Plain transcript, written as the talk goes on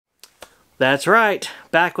That's right,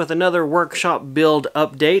 back with another workshop build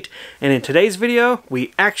update, and in today's video,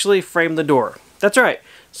 we actually framed the door. That's right,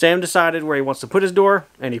 Sam decided where he wants to put his door,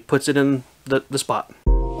 and he puts it in the spot.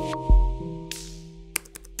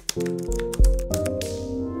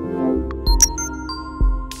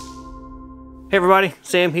 Hey everybody,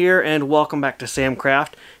 Sam here and welcome back to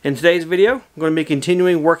Samcraft. In today's video, I'm going to be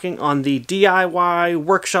continuing working on the DIY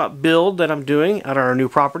workshop build that I'm doing at our new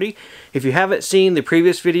property. If you haven't seen the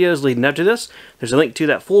previous videos leading up to this, there's a link to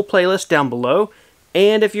that full playlist down below.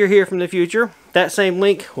 And if you're here from the future, that same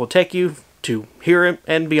link will take you to here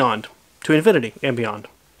and beyond, to infinity and beyond.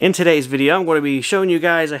 In today's video, I'm going to be showing you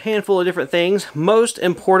guys a handful of different things. Most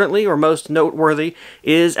importantly, or most noteworthy,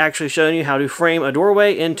 is actually showing you how to frame a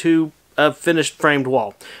doorway into a finished framed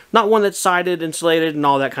wall. Not one that's sided, insulated, and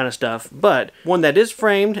all that kind of stuff, but one that is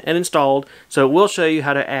framed and installed, so it will show you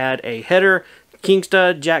how to add a header, king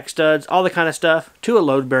stud, jack studs, all the kind of stuff to a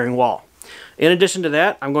load-bearing wall. In addition to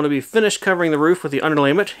that, I'm going to be finished covering the roof with the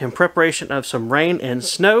underlayment in preparation of some rain and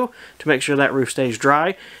snow to make sure that roof stays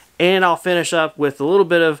dry, and I'll finish up with a little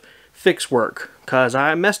bit of fix work, because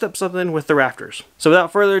I messed up something with the rafters. So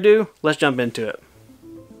without further ado, let's jump into it.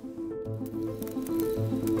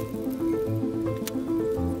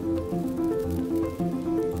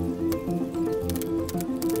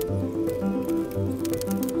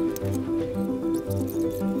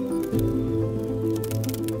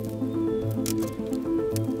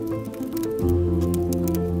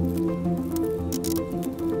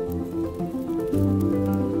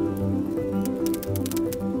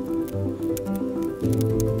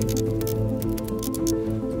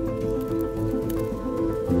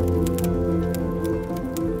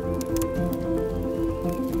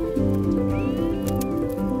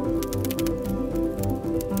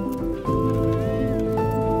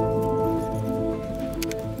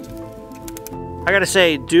 I gotta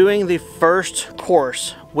say, doing the first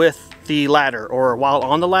course with the ladder, or while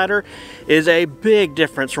on the ladder, is a big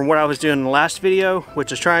difference from what I was doing in the last video,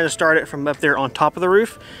 which is trying to start it from up there on top of the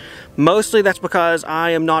roof. Mostly that's because I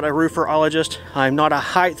am not a rooferologist, I'm not a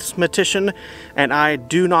heightmatician, and I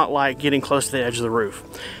do not like getting close to the edge of the roof.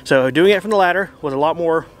 So doing it from the ladder was a lot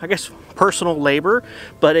more, I guess, personal labor,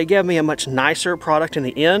 but it gave me a much nicer product in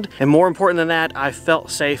the end, and more important than that, I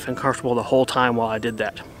felt safe and comfortable the whole time while I did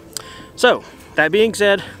that. So, that being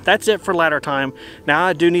said, that's it for ladder time. Now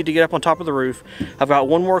I do need to get up on top of the roof. I've got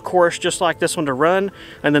one more course just like this one to run,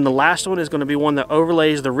 and then the last one is going to be one that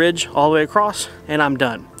overlays the ridge all the way across, and I'm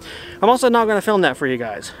done. I'm also not going to film that for you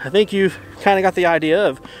guys. I think you've kind of got the idea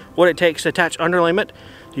of what it takes to attach underlayment.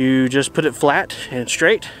 You just put it flat and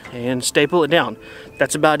straight and staple it down.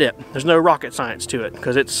 That's about it. There's no rocket science to it,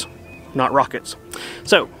 because it's not rockets.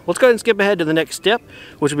 So let's go ahead and skip ahead to the next step,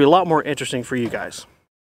 which will be a lot more interesting for you guys.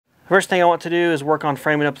 First thing I want to do is work on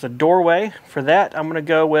framing up the doorway. For that, I'm going to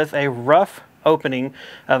go with a rough opening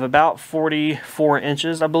of about 44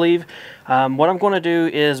 inches, I believe. What I'm going to do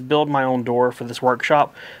is build my own door for this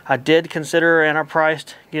workshop. I did consider, and I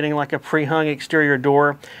priced, getting like a pre-hung exterior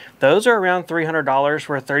door. Those are around $300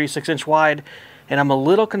 for a 36-inch wide. And I'm a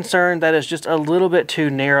little concerned that it's just a little bit too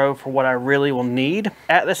narrow for what I really will need.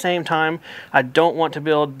 At the same time, I don't want to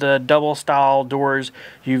build the double style doors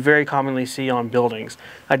you very commonly see on buildings.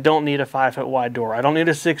 I don't need a 5-foot wide door. I don't need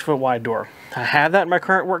a 6-foot wide door. I have that in my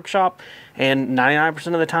current workshop, and 99%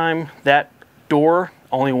 of the time, that door,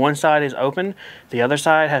 only one side is open. The other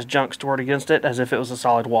side has junk stored against it as if it was a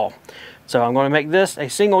solid wall. So I'm going to make this a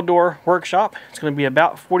single door workshop. It's going to be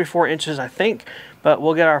about 44 inches, I think, but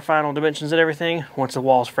we'll get our final dimensions and everything once the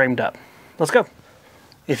wall's framed up. Let's go.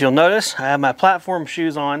 If you'll notice, I have my platform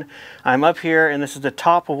shoes on. I'm up here, and this is the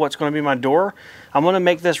top of what's going to be my door. I'm going to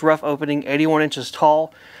make this rough opening 81 inches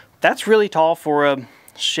tall. That's really tall for a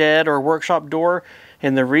shed or workshop door,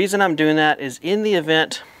 and the reason I'm doing that is in the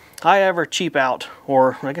event I ever cheap out,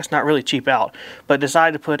 or I guess not really cheap out, but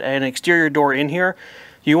decide to put an exterior door in here,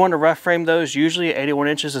 you want to rough frame those usually at 81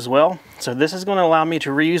 inches as well. So this is going to allow me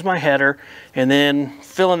to reuse my header and then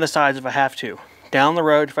fill in the sides if I have to. Down the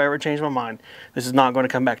road, if I ever change my mind, this is not going to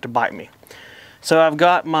come back to bite me. So I've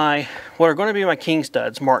got my, what are going to be my king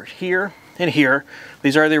studs marked here and here.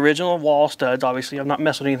 These are the original wall studs. Obviously, I've not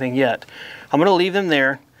messed with anything yet. I'm going to leave them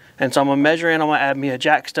there. And so I'm going to measure in, I'm going to add me a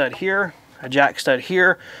jack stud here, a jack stud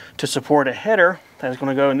here to support a header that is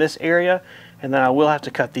going to go in this area, and then I will have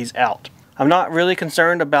to cut these out. I'm not really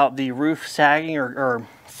concerned about the roof sagging or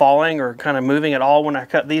falling or kind of moving at all when I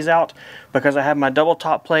cut these out, because I have my double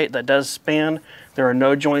top plate that does span. There are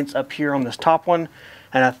no joints up here on this top one,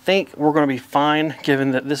 and I think we're going to be fine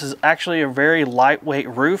given that this is actually a very lightweight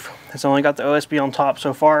roof. It's only got the OSB on top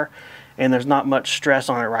so far, and there's not much stress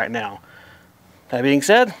on it right now. That being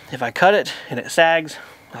said, if I cut it and it sags,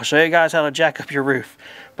 I'll show you guys how to jack up your roof,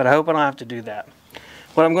 but I hope I don't have to do that.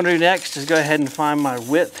 What I'm going to do next is go ahead and find my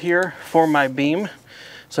width here for my beam.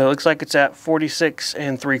 So it looks like it's at 46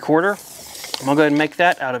 3/4. I'm going to go ahead and make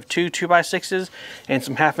that out of 2 2x6s and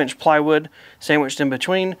some 1/2-inch plywood sandwiched in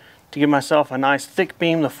between to give myself a nice thick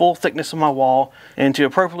beam, the full thickness of my wall, and to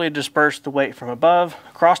appropriately disperse the weight from above,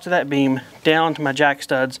 across to that beam, down to my jack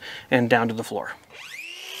studs, and down to the floor.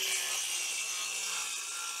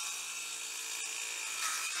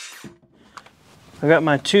 I got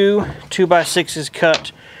my 2 2x6s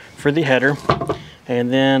cut for the header,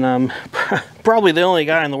 and then I'm probably the only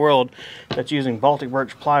guy in the world that's using Baltic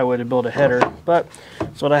birch plywood to build a header, but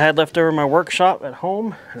it's what I had left over in my workshop at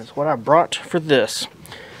home, and it's what I brought for this.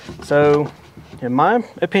 So, in my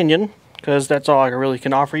opinion, because that's all I really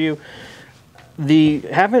can offer you, the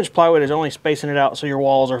 1/2-inch plywood is only spacing it out so your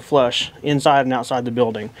walls are flush inside and outside the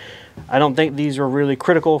building. I don't think these are really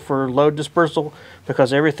critical for load dispersal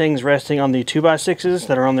because everything's resting on the 2x6s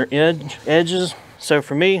that are on their edges. So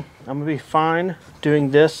for me, I'm gonna be fine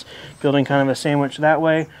doing this, building kind of a sandwich that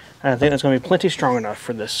way. And I think that's gonna be plenty strong enough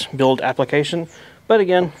for this build application. But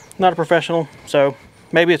again, not a professional, so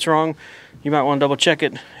maybe it's wrong. You might want to double check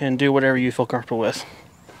it and do whatever you feel comfortable with.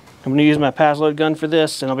 I'm going to use my pass load gun for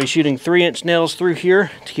this, and I'll be shooting 3-inch nails through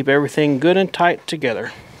here to keep everything good and tight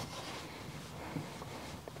together.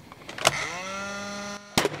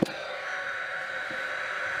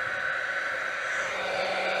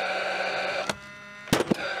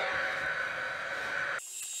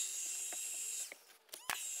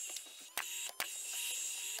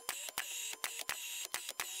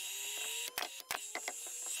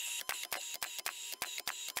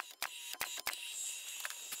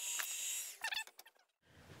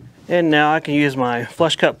 And now I can use my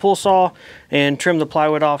flush cut pull saw and trim the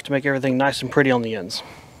plywood off to make everything nice and pretty on the ends.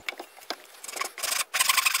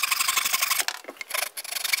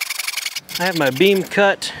 I have my beam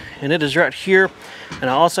cut and it is right here, and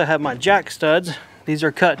I also have my jack studs. These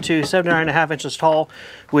are cut to 79.5 inches tall,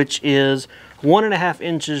 which is 1.5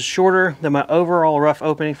 inches shorter than my overall rough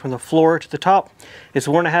opening from the floor to the top. It's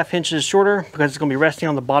 1.5 inches shorter because it's going to be resting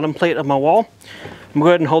on the bottom plate of my wall. I'm going to go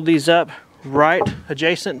ahead and hold these up right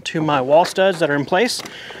adjacent to my wall studs that are in place,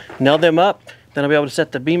 nail them up, then I'll be able to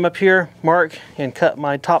set the beam up here, mark, and cut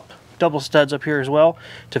my top double studs up here as well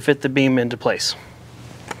to fit the beam into place.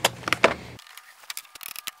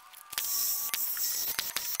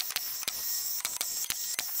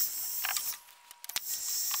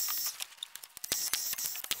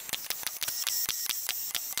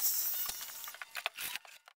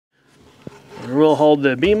 We'll hold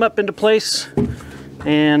the beam up into place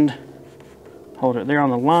and hold it there on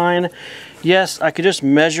the line. Yes, I could just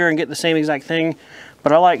measure and get the same exact thing,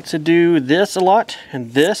 but I like to do this a lot,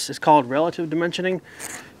 and this is called relative dimensioning.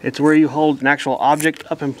 It's where you hold an actual object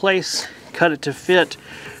up in place, cut it to fit,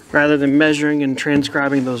 rather than measuring and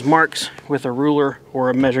transcribing those marks with a ruler or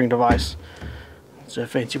a measuring device. It's a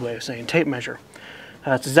fancy way of saying tape measure.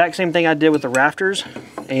 It's the exact same thing I did with the rafters,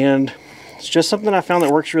 and it's just something I found that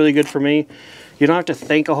works really good for me. You don't have to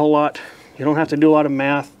think a whole lot. You don't have to do a lot of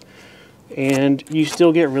math, and you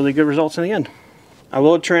still get really good results in the end. I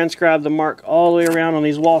will transcribe the mark all the way around on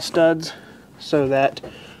these wall studs so that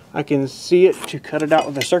I can see it to cut it out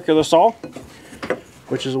with a circular saw,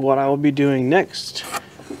 which is what I will be doing next.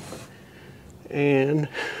 And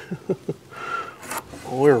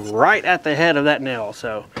we're right at the head of that nail,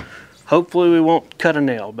 so hopefully we won't cut a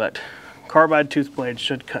nail, but carbide tooth blades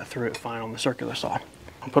should cut through it fine on the circular saw.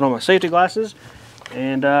 I'll put on my safety glasses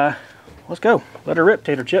and let's go. Let her rip,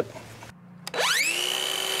 Tater Chip.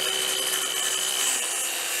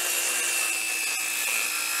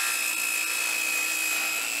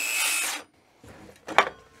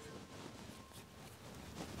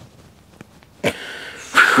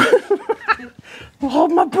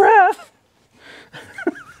 Hold my breath.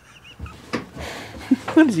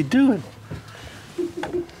 What is he doing?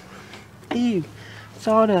 Ew,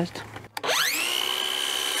 sawdust.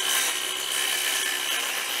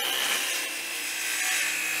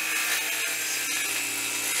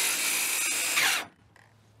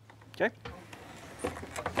 Okay.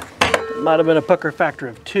 Might have been a pucker factor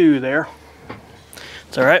of 2 there.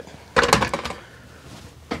 It's all right.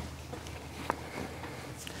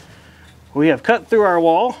 We have cut through our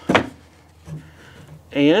wall,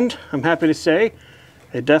 and I'm happy to say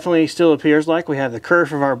it definitely still appears like we have the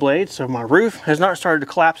curve of our blade, so my roof has not started to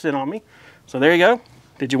collapse in on me. So there you go.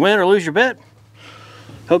 Did you win or lose your bet?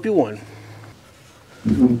 Hope you won.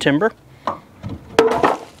 Timber.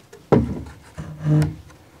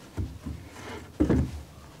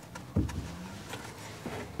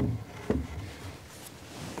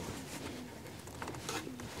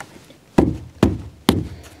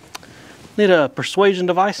 Need a persuasion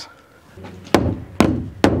device.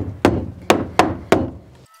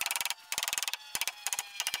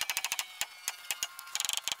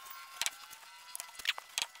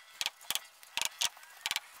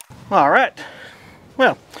 All right,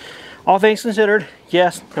 well, all things considered,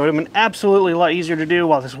 yes, it would have been absolutely a lot easier to do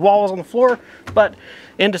while this wall was on the floor, but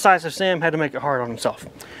indecisive Sam had to make it hard on himself.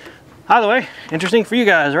 Either way, interesting for you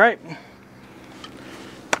guys, right?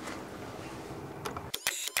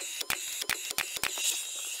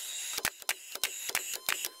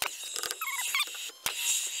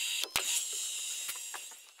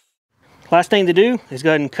 Last thing to do is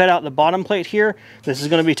go ahead and cut out the bottom plate here. This is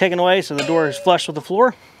going to be taken away so the door is flush with the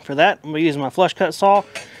floor. For that, I'm going to use my flush cut saw,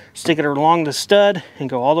 stick it along the stud, and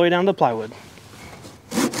go all the way down to the plywood.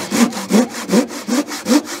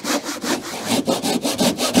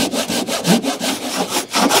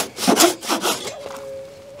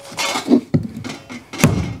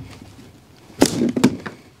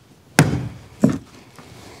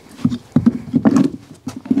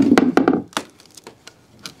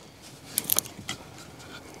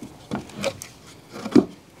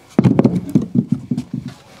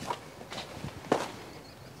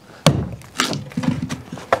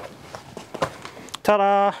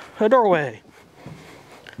 Ta-da! A doorway!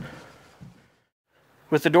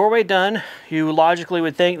 With the doorway done, you logically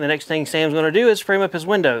would think the next thing Sam's going to do is frame up his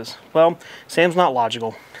windows. Well, Sam's not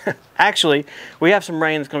logical. Actually, we have some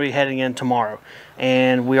rain that's going to be heading in tomorrow,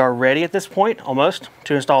 and we are ready at this point, almost,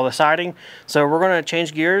 to install the siding. So we're going to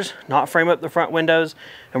change gears, not frame up the front windows,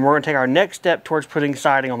 and we're going to take our next step towards putting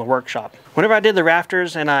siding on the workshop. Whenever I did the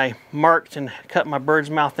rafters and I marked and cut my bird's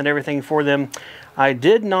mouth and everything for them, I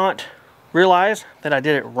did not realize that I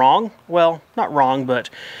did it wrong. Well, not wrong, but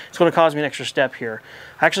it's going to cause me an extra step here.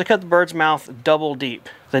 I actually cut the bird's mouth double deep.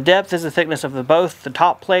 The depth is the thickness of both the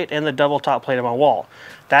top plate and the double top plate of my wall.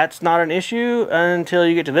 That's not an issue until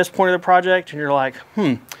you get to this point of the project and you're like,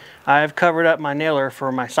 I've covered up my nailer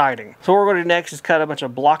for my siding. So what we're going to do next is cut a bunch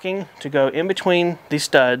of blocking to go in between these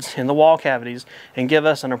studs in the wall cavities and give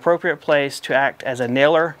us an appropriate place to act as a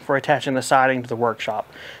nailer for attaching the siding to the workshop.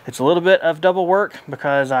 It's a little bit of double work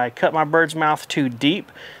because I cut my bird's mouth too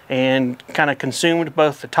deep and kind of consumed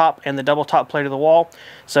both the top and the double top plate of the wall.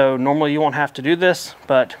 So normally you won't have to do this,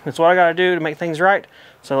 but it's what I got to do to make things right.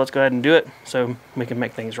 So let's go ahead and do it so we can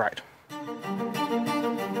make things right.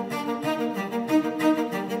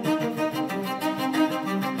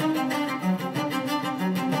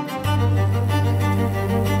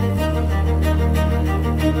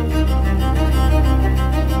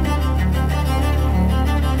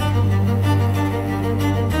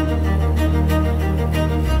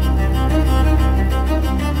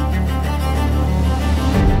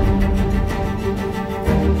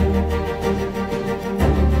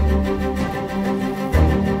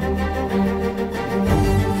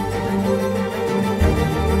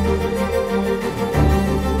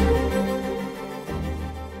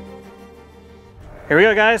 Here we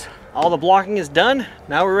go, guys. All the blocking is done.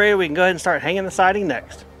 Now we're ready. We can go ahead and start hanging the siding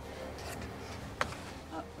next.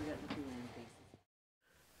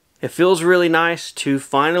 It feels really nice to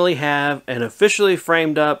finally have an officially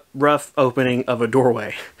framed up rough opening of a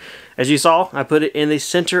doorway. As you saw, I put it in the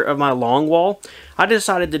center of my long wall. I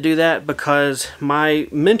decided to do that because my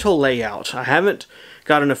mental layout, I haven't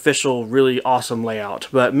got an official really awesome layout,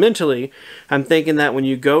 but mentally I'm thinking that when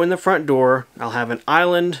you go in the front door, I'll have an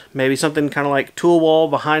island, maybe something kind of like tool wall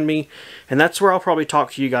behind me, and that's where I'll probably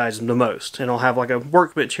talk to you guys the most, and I'll have like a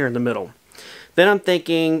workbench here in the middle. Then I'm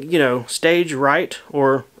thinking, you know, stage right,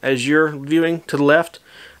 or as you're viewing to the left,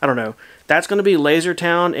 I don't know, that's going to be Laser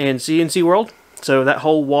Town and CNC World. So that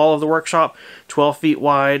whole wall of the workshop, 12 feet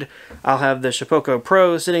wide, I'll have the Shapeoko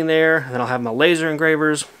Pro sitting there, and then I'll have my laser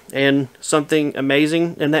engravers and something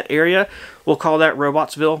amazing in that area. We'll call that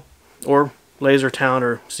Robotsville or Laser Town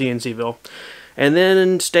or CNCville. And then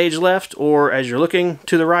in stage left, or as you're looking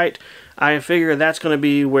to the right, I figure that's going to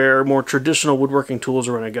be where more traditional woodworking tools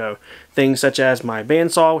are going to go. Things such as my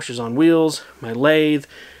bandsaw, which is on wheels, my lathe,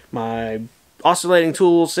 my oscillating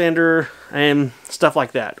tool, sander, and stuff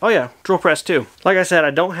like that. Oh yeah, drill press too. Like I said,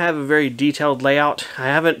 I don't have a very detailed layout. I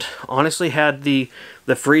haven't honestly had the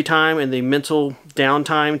free time and the mental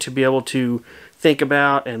downtime to be able to think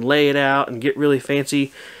about and lay it out and get really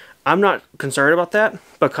fancy. I'm not concerned about that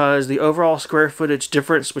because the overall square footage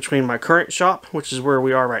difference between my current shop, which is where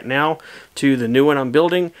we are right now, to the new one I'm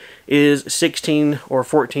building is 16 or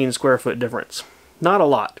 14 square foot difference. Not a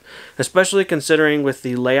lot, especially considering with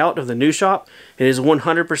the layout of the new shop, it is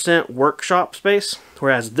 100% workshop space,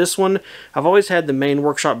 whereas this one, I've always had the main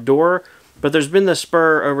workshop door but there's been the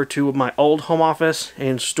spur over to my old home office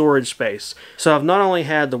and storage space. So I've not only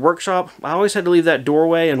had the workshop, I always had to leave that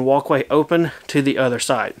doorway and walkway open to the other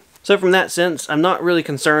side. So from that sense, I'm not really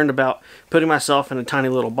concerned about putting myself in a tiny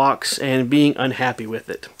little box and being unhappy with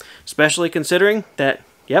it. Especially considering that,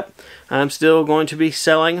 yep, I'm still going to be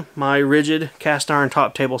selling my rigid cast iron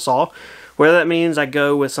top table saw. Whether that means I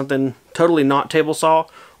go with something totally not table saw,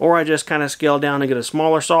 or I just kind of scale down and get a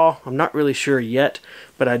smaller saw, I'm not really sure yet.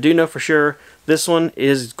 But I do know for sure this one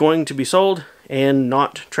is going to be sold and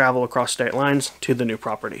not travel across state lines to the new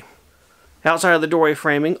property. Outside of the doorway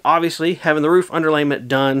framing, obviously having the roof underlayment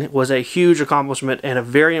done was a huge accomplishment and a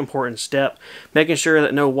very important step. Making sure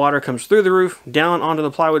that no water comes through the roof down onto the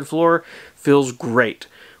plywood floor feels great.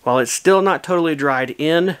 While it's still not totally dried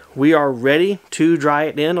in, we are ready to dry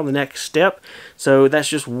it in on the next step. So that's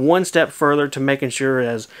just one step further to making sure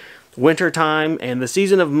as winter time and the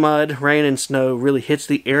season of mud, rain, and snow really hits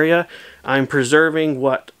the area, I'm preserving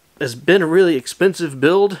what has been a really expensive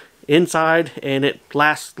build inside, and it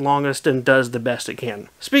lasts longest and does the best it can.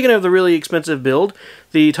 Speaking of the really expensive build,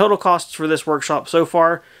 the total costs for this workshop so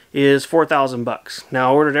far is $4,000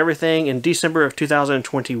 Now I ordered everything in December of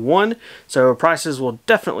 2021, so prices will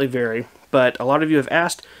definitely vary, but a lot of you have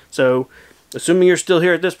asked, so assuming you're still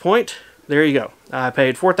here at this point, there you go. I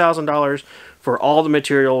paid $4,000 for all the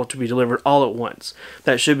material to be delivered all at once.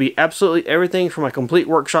 That should be absolutely everything for my complete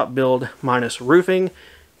workshop build, minus roofing,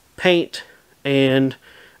 paint, and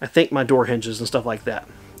I think my door hinges and stuff like that.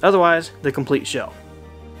 Otherwise, the complete shell.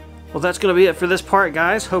 Well, that's going to be it for this part,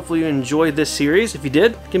 guys. Hopefully you enjoyed this series. If you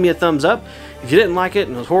did, give me a thumbs up. If you didn't like it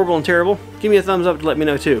and it was horrible and terrible, give me a thumbs up to let me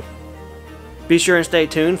know too. Be sure and stay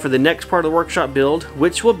tuned for the next part of the workshop build,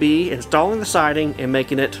 which will be installing the siding and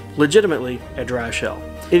making it legitimately a dry shell.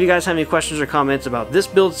 If you guys have any questions or comments about this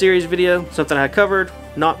build series video, something I covered,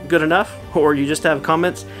 not good enough, or you just have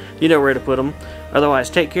comments, you know where to put them. Otherwise,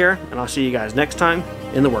 take care, and I'll see you guys next time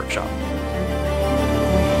in the workshop.